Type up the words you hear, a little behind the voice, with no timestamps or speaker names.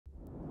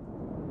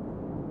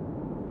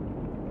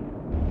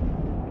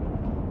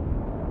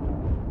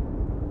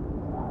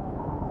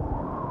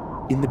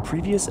In the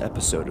previous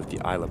episode of the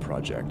Isla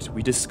Project,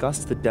 we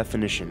discussed the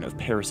definition of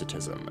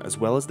parasitism as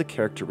well as the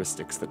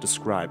characteristics that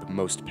describe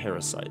most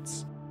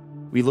parasites.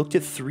 We looked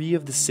at 3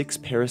 of the 6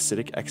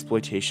 parasitic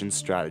exploitation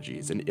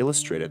strategies and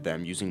illustrated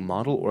them using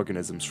model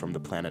organisms from the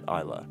planet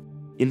Isla.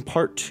 In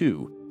part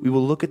 2, we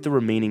will look at the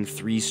remaining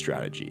 3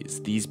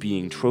 strategies, these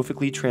being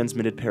trophically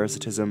transmitted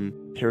parasitism,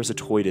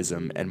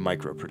 parasitoidism, and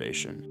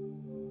micropredation.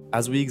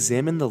 As we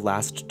examine the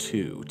last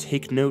 2,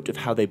 take note of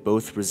how they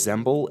both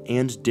resemble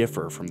and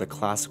differ from the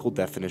classical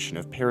definition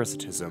of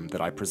parasitism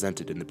that I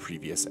presented in the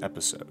previous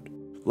episode.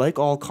 Like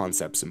all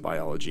concepts in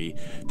biology,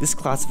 this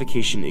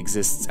classification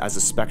exists as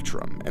a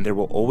spectrum, and there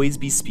will always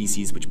be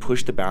species which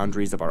push the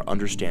boundaries of our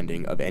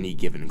understanding of any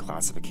given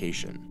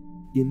classification.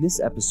 In this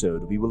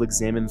episode, we will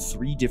examine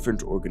 3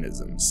 different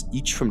organisms,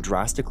 each from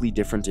drastically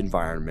different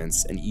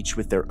environments and each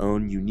with their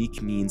own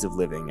unique means of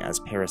living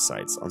as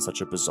parasites on such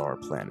a bizarre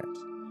planet.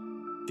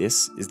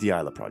 This is the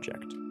Isla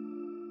Project.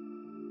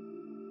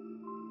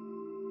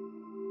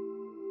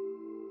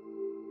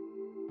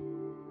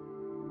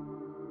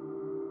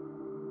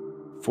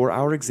 For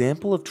our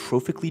example of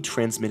trophically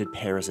transmitted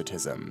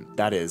parasitism,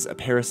 that is, a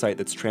parasite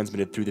that's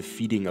transmitted through the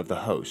feeding of the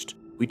host,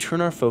 we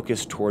turn our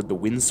focus toward the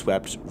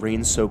windswept,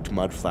 rain-soaked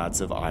mudflats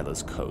of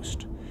Isla's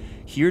coast.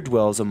 Here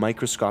dwells a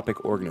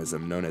microscopic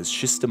organism known as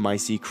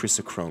Schistosomys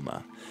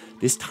chrysochroma.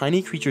 This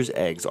tiny creature's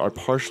eggs are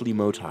partially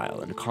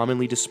motile and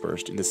commonly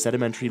dispersed in the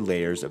sedimentary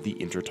layers of the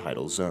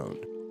intertidal zone.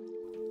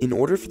 In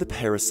order for the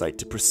parasite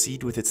to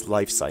proceed with its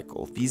life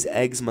cycle, these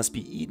eggs must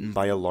be eaten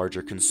by a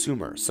larger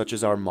consumer, such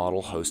as our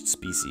model host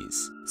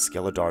species,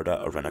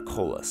 Scelidarda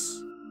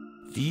arenicollis.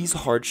 These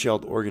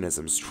hard-shelled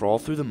organisms trawl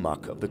through the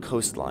muck of the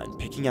coastline,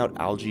 picking out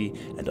algae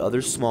and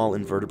other small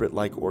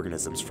invertebrate-like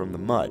organisms from the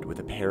mud with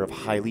a pair of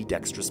highly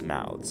dexterous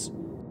mouths.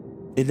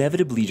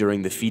 Inevitably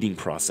during the feeding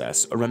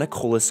process,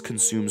 arenicollis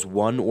consumes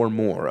one or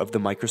more of the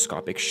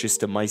microscopic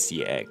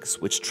Schistosomys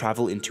eggs, which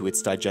travel into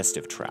its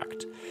digestive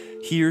tract.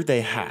 Here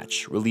they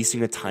hatch,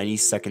 releasing a tiny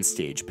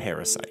second-stage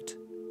parasite.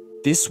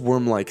 This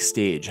worm-like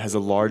stage has a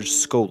large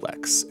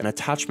scolex, an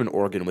attachment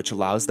organ which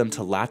allows them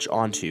to latch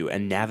onto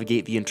and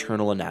navigate the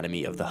internal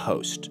anatomy of the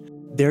host.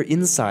 Their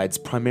insides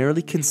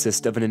primarily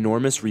consist of an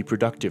enormous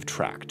reproductive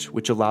tract,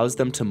 which allows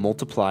them to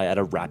multiply at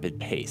a rapid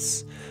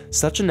pace.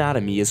 Such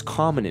anatomy is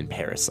common in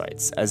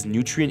parasites, as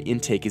nutrient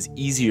intake is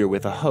easier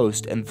with a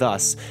host and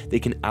thus they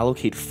can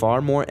allocate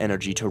far more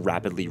energy to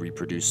rapidly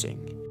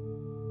reproducing.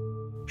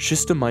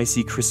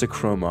 Schistosomys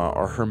chrysochroma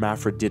are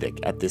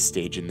hermaphroditic at this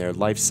stage in their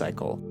life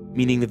cycle,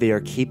 meaning that they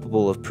are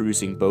capable of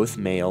producing both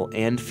male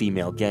and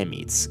female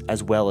gametes,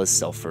 as well as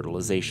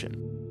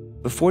self-fertilization.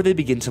 Before they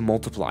begin to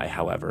multiply,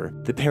 however,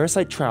 the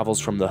parasite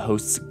travels from the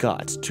host's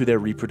gut to their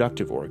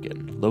reproductive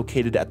organ,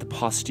 located at the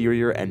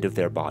posterior end of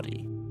their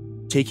body.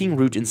 Taking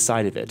root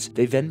inside of it,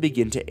 they then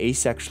begin to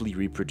asexually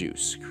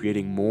reproduce,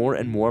 creating more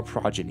and more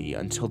progeny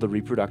until the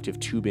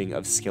reproductive tubing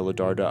of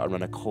Scelidarda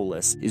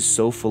arenicollis is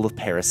so full of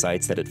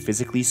parasites that it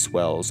physically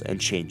swells and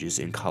changes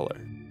in color.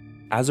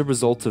 As a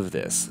result of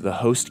this, the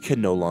host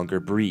can no longer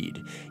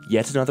breed,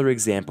 yet another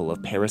example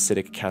of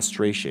parasitic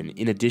castration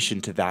in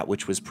addition to that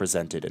which was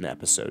presented in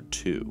episode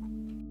 2.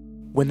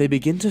 When they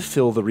begin to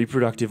fill the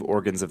reproductive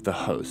organs of the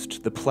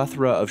host, the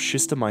plethora of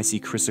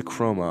Schistosomys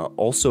chrysochroma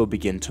also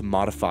begin to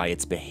modify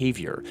its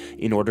behavior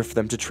in order for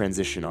them to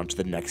transition onto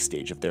the next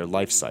stage of their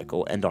life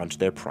cycle and onto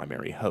their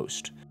primary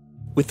host.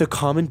 With a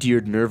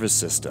commandeered nervous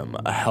system,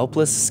 a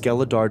helpless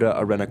Scelidarda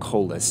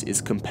arenicollis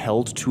is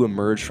compelled to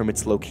emerge from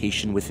its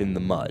location within the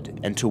mud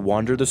and to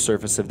wander the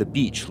surface of the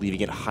beach,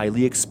 leaving it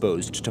highly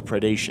exposed to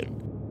predation.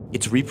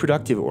 Its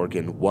reproductive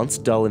organ, once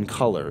dull in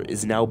color,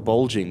 is now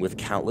bulging with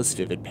countless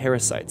vivid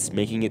parasites,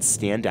 making it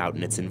stand out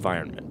in its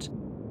environment.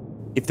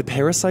 If the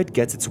parasite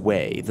gets its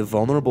way, the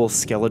vulnerable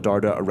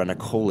Scelidarda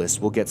arenicollis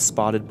will get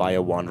spotted by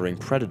a wandering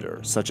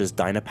predator, such as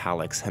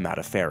Dinapalex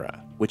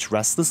hematifera, which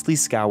restlessly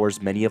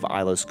scours many of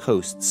Isla's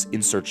coasts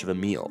in search of a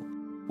meal.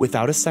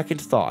 Without a second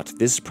thought,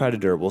 this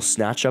predator will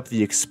snatch up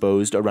the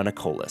exposed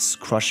arenicollis,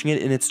 crushing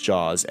it in its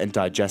jaws and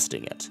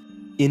digesting it.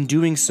 In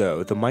doing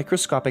so, the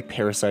microscopic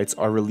parasites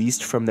are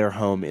released from their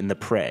home in the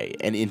prey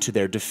and into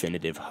their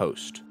definitive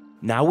host.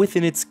 Now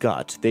within its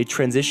gut, they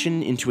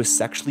transition into a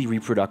sexually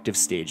reproductive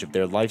stage of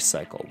their life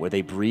cycle, where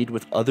they breed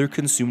with other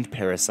consumed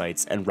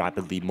parasites and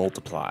rapidly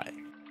multiply.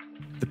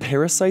 The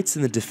parasites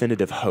in the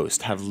definitive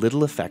host have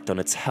little effect on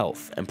its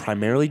health and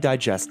primarily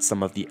digest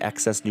some of the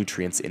excess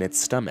nutrients in its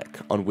stomach,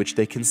 on which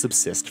they can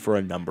subsist for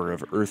a number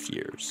of Earth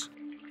years.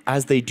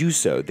 As they do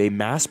so, they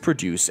mass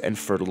produce and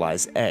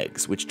fertilize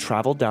eggs, which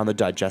travel down the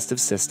digestive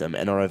system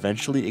and are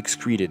eventually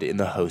excreted in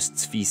the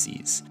host's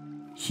feces.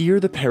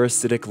 Here the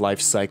parasitic life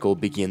cycle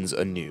begins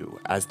anew,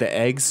 as the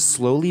eggs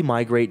slowly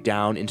migrate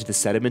down into the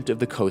sediment of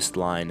the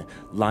coastline,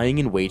 lying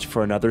in wait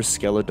for another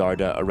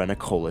Scelidarda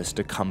arenicollis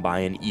to come by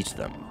and eat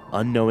them,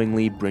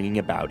 unknowingly bringing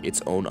about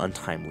its own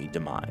untimely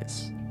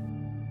demise.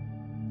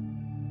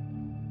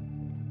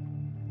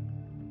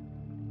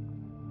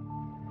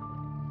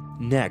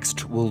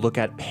 Next, we'll look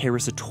at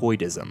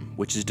parasitoidism,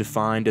 which is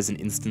defined as an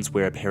instance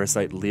where a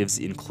parasite lives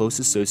in close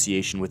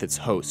association with its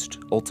host,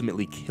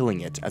 ultimately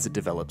killing it as it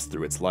develops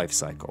through its life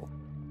cycle.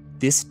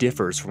 This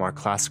differs from our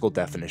classical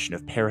definition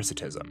of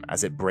parasitism,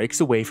 as it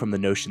breaks away from the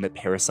notion that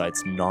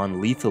parasites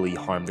non-lethally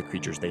harm the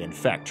creatures they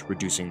infect,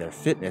 reducing their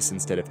fitness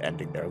instead of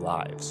ending their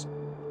lives.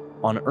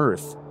 On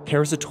Earth,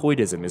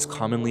 parasitoidism is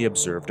commonly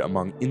observed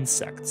among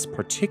insects,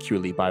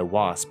 particularly by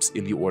wasps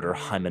in the order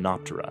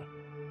Hymenoptera.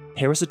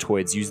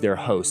 Parasitoids use their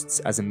hosts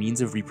as a means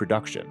of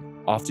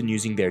reproduction, often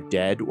using their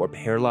dead or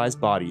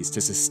paralyzed bodies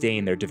to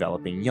sustain their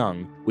developing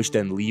young, which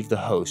then leave the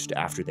host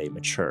after they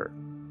mature.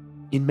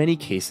 In many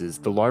cases,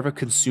 the larvae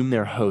consume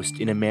their host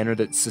in a manner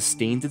that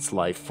sustains its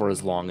life for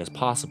as long as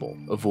possible,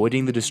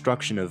 avoiding the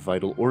destruction of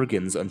vital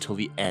organs until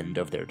the end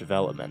of their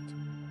development.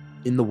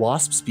 In the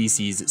wasp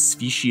species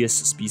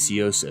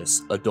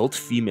Speciosis, adult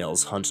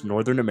females hunt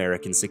Northern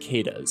American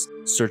cicadas,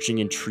 searching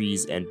in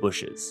trees and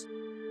bushes.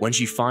 When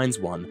she finds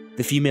one,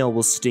 the female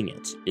will sting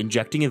it,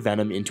 injecting a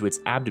venom into its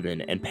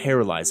abdomen and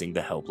paralyzing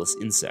the helpless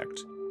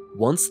insect.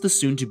 Once the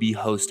soon-to-be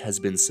host has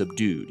been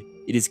subdued,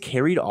 it is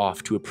carried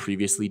off to a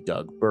previously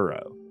dug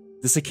burrow.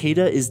 The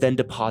cicada is then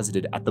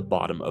deposited at the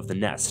bottom of the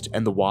nest,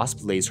 and the wasp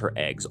lays her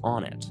eggs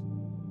on it.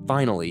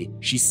 Finally,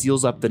 she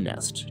seals up the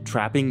nest,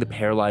 trapping the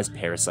paralyzed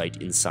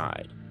parasite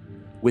inside.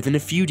 Within a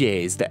few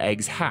days, the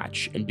eggs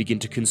hatch and begin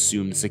to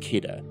consume the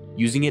cicada,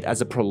 using it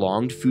as a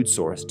prolonged food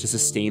source to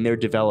sustain their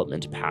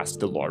development past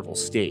the larval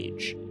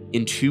stage.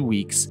 In 2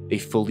 weeks, they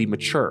fully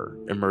mature,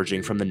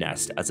 emerging from the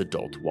nest as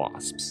adult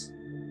wasps.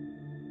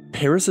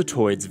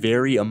 Parasitoids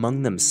vary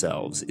among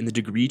themselves in the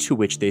degree to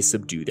which they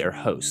subdue their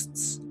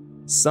hosts.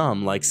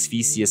 Some, like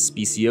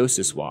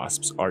Speciosis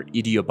wasps, are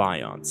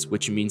idiobionts,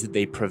 which means that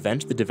they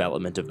prevent the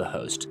development of the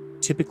host,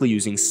 typically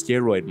using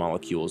steroid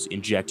molecules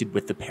injected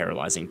with the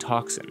paralyzing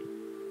toxin.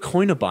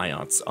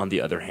 Coinobionts, on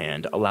the other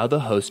hand, allow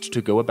the host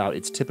to go about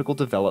its typical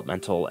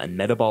developmental and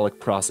metabolic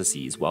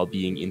processes while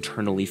being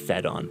internally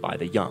fed on by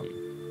the young.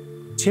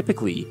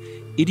 Typically,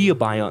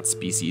 idiobiont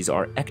species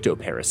are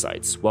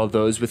ectoparasites, while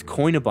those with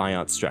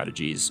coinobiont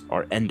strategies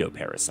are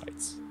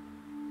endoparasites.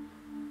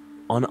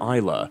 On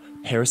Isla,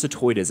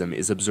 parasitoidism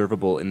is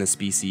observable in the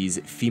species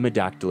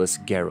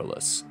Femidactylus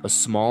garrulus, a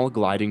small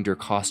gliding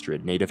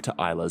dicosterid native to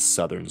Isla's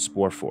southern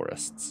spore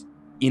forests.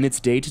 In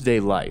its day-to-day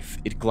life,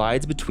 it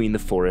glides between the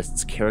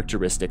forest's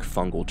characteristic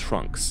fungal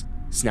trunks,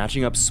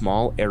 snatching up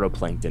small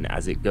aeroplankton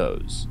as it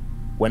goes.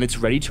 When it's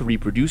ready to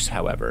reproduce,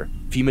 however,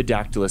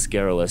 Femidactylus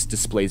garrulus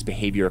displays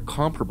behavior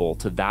comparable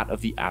to that of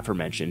the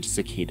aforementioned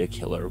cicada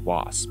killer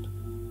wasp.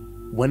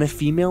 When a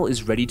female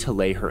is ready to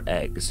lay her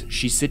eggs,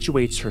 she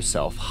situates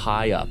herself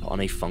high up on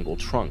a fungal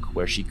trunk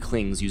where she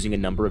clings using a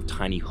number of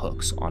tiny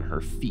hooks on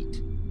her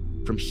feet.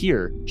 From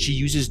here, she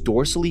uses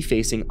dorsally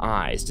facing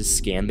eyes to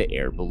scan the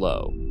air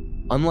below.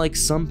 Unlike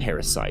some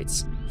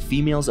parasites,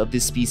 females of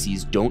this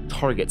species don't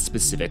target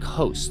specific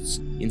hosts.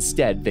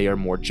 Instead, they are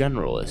more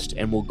generalist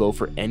and will go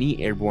for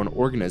any airborne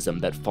organism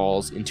that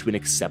falls into an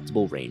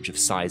acceptable range of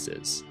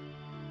sizes.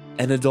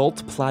 An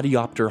adult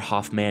Platyopter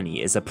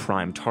hoffmanni is a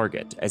prime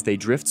target, as they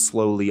drift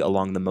slowly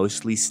along the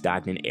mostly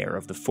stagnant air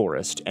of the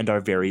forest and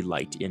are very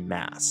light in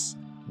mass.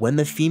 When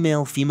the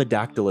female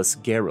Femidactylus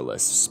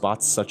garrulus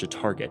spots such a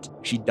target,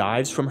 she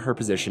dives from her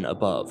position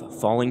above,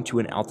 falling to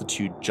an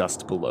altitude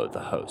just below the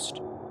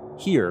host.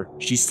 Here,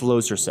 she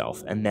slows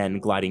herself and then,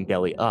 gliding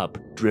belly up,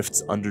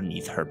 drifts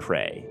underneath her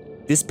prey.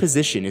 This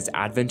position is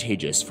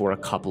advantageous for a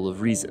couple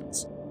of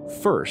reasons.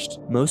 First,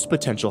 most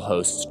potential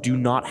hosts do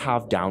not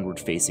have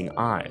downward-facing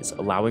eyes,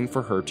 allowing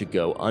for her to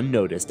go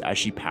unnoticed as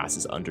she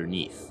passes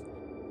underneath.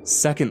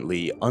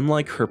 Secondly,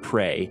 unlike her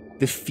prey,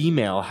 the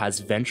female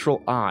has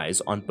ventral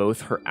eyes on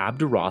both her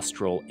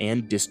abdorostral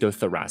and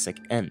distothoracic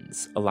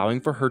ends, allowing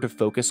for her to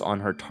focus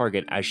on her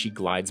target as she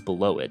glides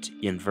below it,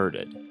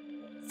 inverted.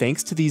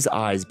 Thanks to these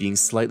eyes being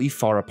slightly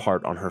far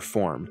apart on her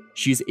form,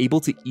 she is able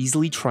to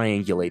easily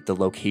triangulate the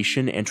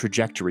location and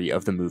trajectory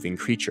of the moving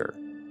creature.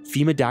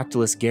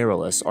 Femidactylus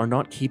garrulus are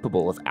not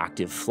capable of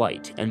active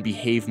flight and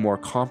behave more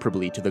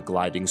comparably to the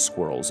gliding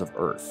squirrels of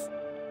Earth.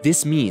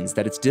 This means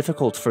that it's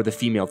difficult for the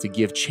female to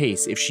give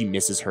chase if she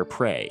misses her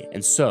prey,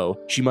 and so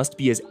she must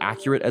be as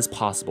accurate as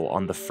possible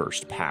on the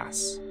first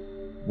pass.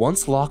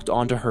 Once locked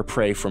onto her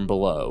prey from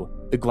below,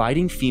 the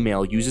gliding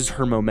female uses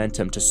her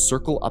momentum to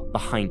circle up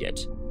behind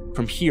it.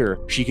 From here,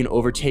 she can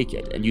overtake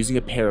it, and using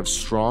a pair of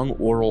strong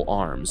oral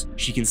arms,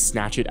 she can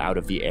snatch it out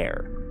of the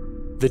air.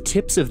 The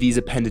tips of these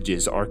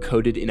appendages are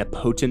coated in a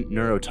potent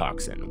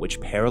neurotoxin, which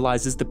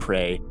paralyzes the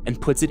prey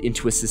and puts it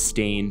into a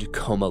sustained,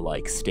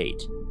 coma-like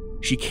state.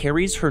 She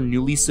carries her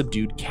newly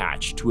subdued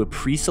catch to a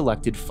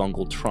pre-selected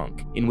fungal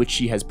trunk, in which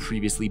she has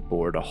previously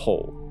bored a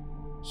hole.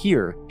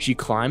 Here, she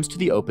climbs to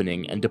the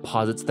opening and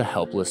deposits the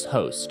helpless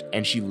host,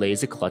 and she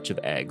lays a clutch of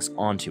eggs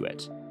onto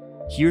it.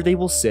 Here they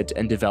will sit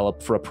and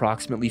develop for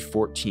approximately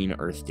 14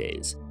 Earth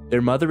days.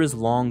 Their mother is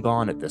long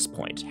gone at this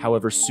point,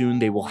 however soon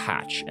they will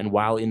hatch, and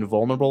while in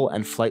vulnerable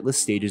and flightless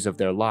stages of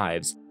their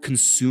lives,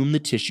 consume the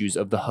tissues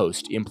of the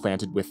host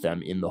implanted with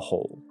them in the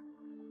hole.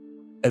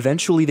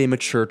 Eventually they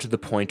mature to the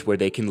point where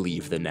they can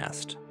leave the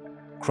nest.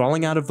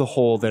 Crawling out of the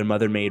hole their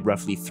mother made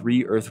roughly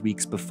 3 Earth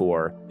weeks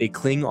before, they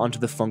cling onto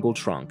the fungal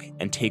trunk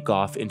and take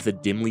off into the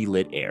dimly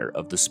lit air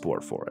of the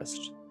spore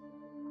forest.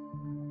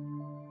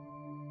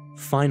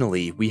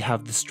 Finally, we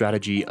have the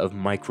strategy of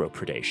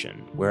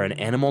micropredation, where an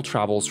animal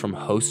travels from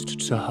host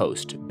to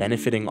host,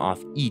 benefiting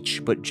off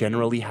each but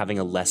generally having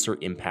a lesser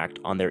impact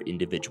on their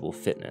individual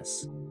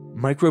fitness.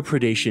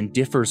 Micropredation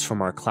differs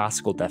from our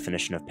classical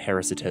definition of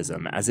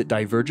parasitism, as it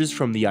diverges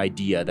from the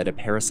idea that a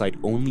parasite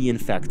only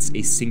infects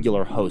a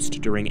singular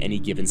host during any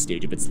given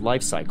stage of its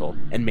life cycle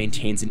and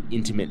maintains an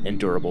intimate and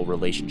durable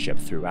relationship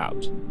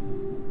throughout.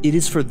 It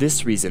is for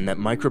this reason that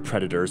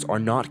micropredators are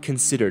not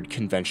considered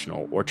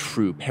conventional or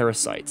true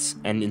parasites,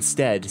 and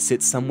instead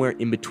sit somewhere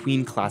in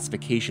between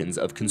classifications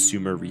of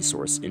consumer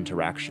resource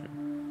interaction.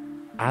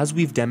 As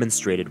we've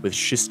demonstrated with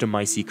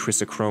Schistomyces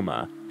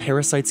chrysochroma,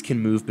 parasites can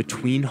move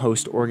between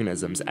host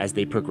organisms as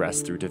they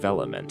progress through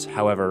development.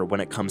 However,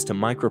 when it comes to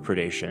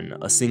micropredation,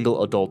 a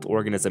single adult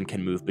organism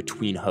can move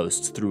between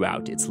hosts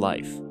throughout its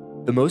life.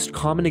 The most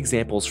common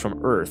examples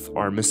from Earth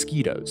are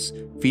mosquitoes.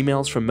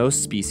 Females from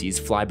most species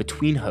fly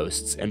between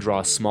hosts and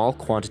draw small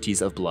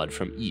quantities of blood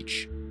from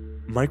each.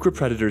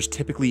 Micropredators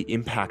typically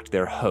impact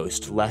their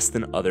host less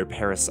than other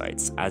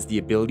parasites, as the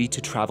ability to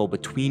travel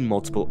between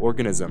multiple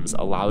organisms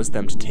allows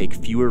them to take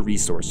fewer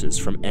resources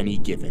from any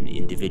given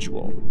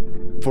individual.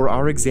 For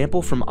our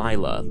example from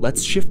Isla,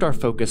 let's shift our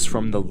focus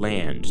from the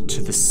land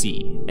to the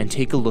sea and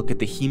take a look at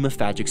the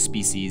hemiphagic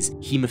species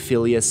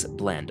Haemophilus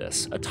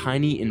blandus, a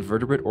tiny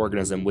invertebrate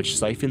organism which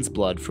siphons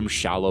blood from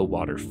shallow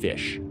water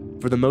fish.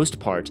 For the most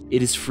part,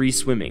 it is free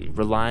swimming,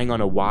 relying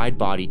on a wide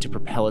body to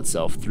propel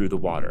itself through the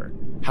water.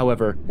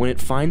 However, when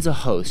it finds a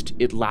host,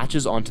 it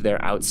latches onto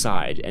their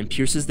outside and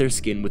pierces their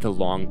skin with a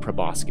long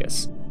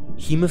proboscis.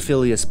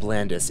 Haemophilus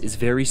blandus is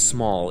very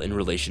small in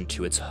relation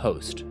to its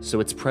host,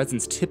 so its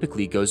presence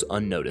typically goes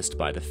unnoticed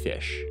by the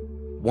fish.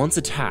 Once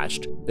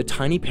attached, the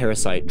tiny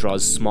parasite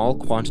draws small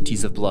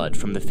quantities of blood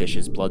from the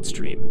fish's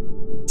bloodstream.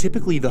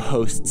 Typically, the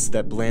hosts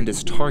that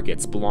Blandus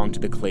targets belong to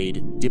the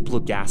clade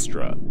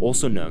Diplogastra,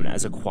 also known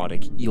as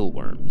aquatic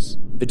eelworms.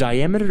 The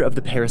diameter of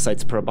the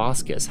parasite's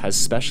proboscis has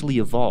specially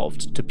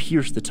evolved to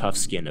pierce the tough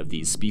skin of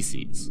these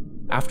species.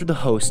 After the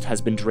host has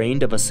been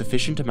drained of a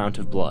sufficient amount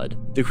of blood,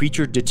 the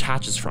creature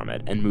detaches from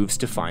it and moves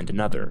to find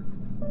another.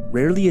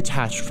 Rarely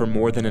attached for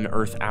more than an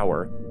Earth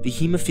hour, the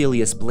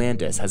Haemophilus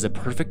blandus has a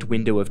perfect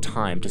window of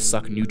time to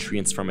suck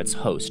nutrients from its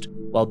host,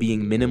 while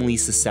being minimally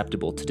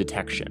susceptible to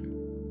detection.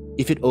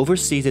 If it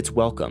overstays its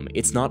welcome,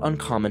 it's not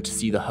uncommon to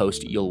see the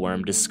host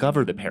eelworm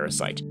discover the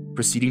parasite,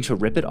 proceeding to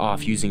rip it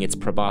off using its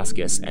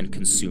proboscis and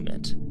consume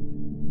it.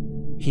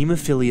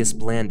 Haemophilus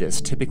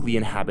blandus typically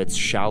inhabits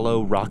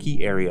shallow,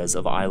 rocky areas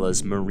of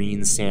Isla's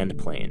marine sand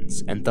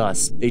plains, and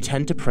thus, they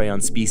tend to prey on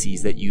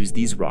species that use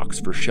these rocks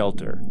for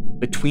shelter.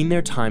 Between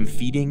their time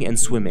feeding and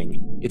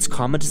swimming, it's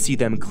common to see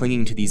them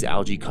clinging to these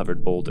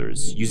algae-covered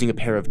boulders, using a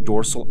pair of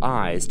dorsal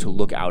eyes to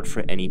look out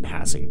for any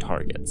passing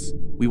targets.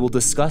 We will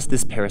discuss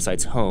this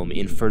parasite's home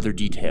in further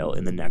detail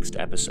in the next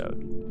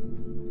episode.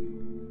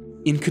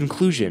 In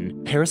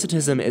conclusion,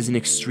 parasitism is an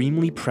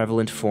extremely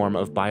prevalent form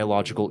of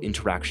biological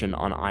interaction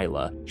on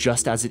Isla,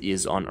 just as it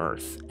is on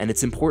Earth, and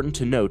it's important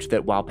to note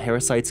that while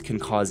parasites can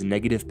cause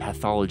negative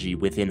pathology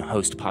within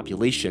host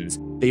populations,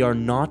 they are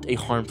not a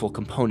harmful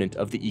component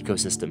of the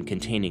ecosystem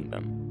containing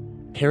them.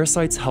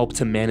 Parasites help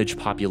to manage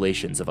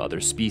populations of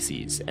other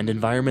species, and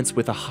environments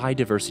with a high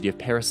diversity of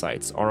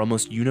parasites are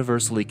almost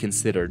universally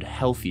considered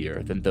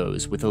healthier than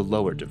those with a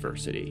lower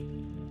diversity.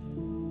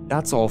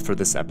 That's all for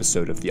this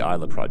episode of the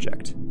Isla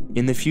Project.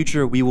 In the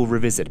future, we will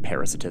revisit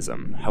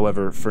parasitism.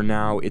 However, for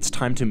now, it's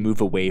time to move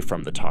away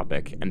from the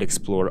topic and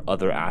explore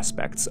other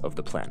aspects of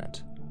the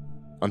planet.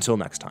 Until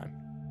next time.